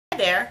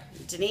there,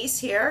 Denise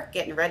here,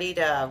 getting ready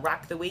to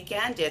rock the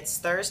weekend. It's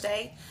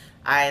Thursday.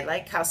 I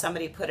like how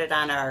somebody put it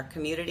on our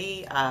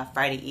community,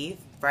 Friday Eve.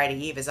 Friday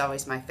Eve is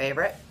always my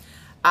favorite.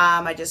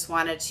 I just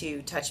wanted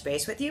to touch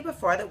base with you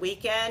before the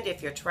weekend.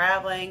 If you're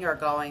traveling or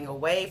going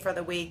away for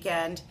the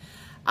weekend,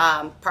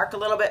 park a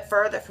little bit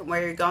further from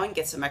where you're going,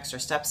 get some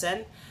extra steps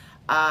in.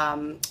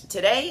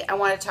 Today, I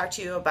want to talk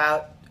to you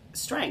about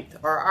strength,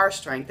 or our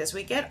strength. As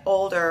we get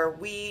older,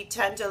 we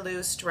tend to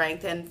lose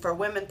strength, and for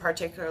women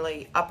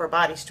particularly, upper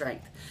body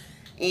strength.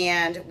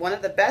 And one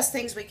of the best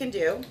things we can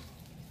do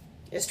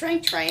is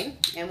strength train,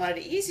 and one of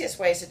the easiest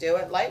ways to do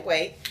it,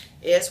 lightweight,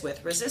 is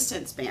with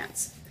resistance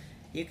bands.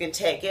 You can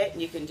take it and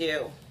you can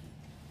do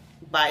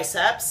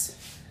biceps,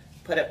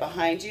 put it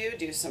behind you,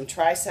 do some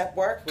tricep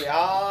work. We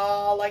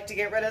all like to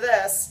get rid of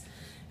this.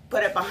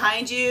 Put it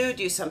behind you,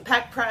 do some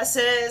pec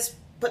presses,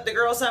 put the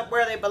girls up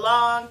where they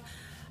belong.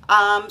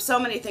 So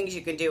many things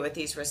you can do with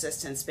these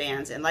resistance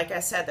bands. And like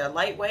I said, they're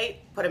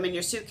lightweight. Put them in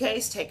your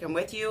suitcase, take them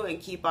with you, and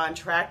keep on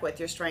track with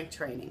your strength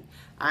training.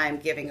 I'm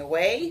giving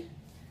away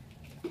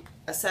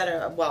a set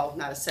of, well,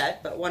 not a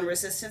set, but one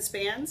resistance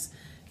bands.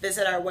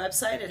 Visit our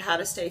website at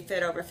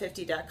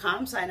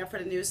howtostayfitover50.com. Sign up for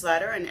the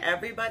newsletter, and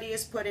everybody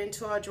is put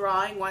into a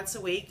drawing once a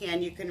week,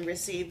 and you can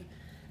receive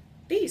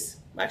these.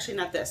 Actually,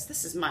 not this.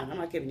 This is mine. I'm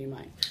not giving you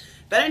mine.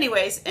 But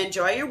anyways,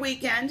 enjoy your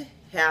weekend.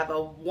 Have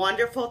a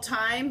wonderful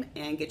time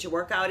and get your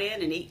workout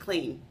in and eat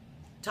clean.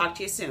 Talk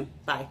to you soon.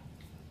 Bye.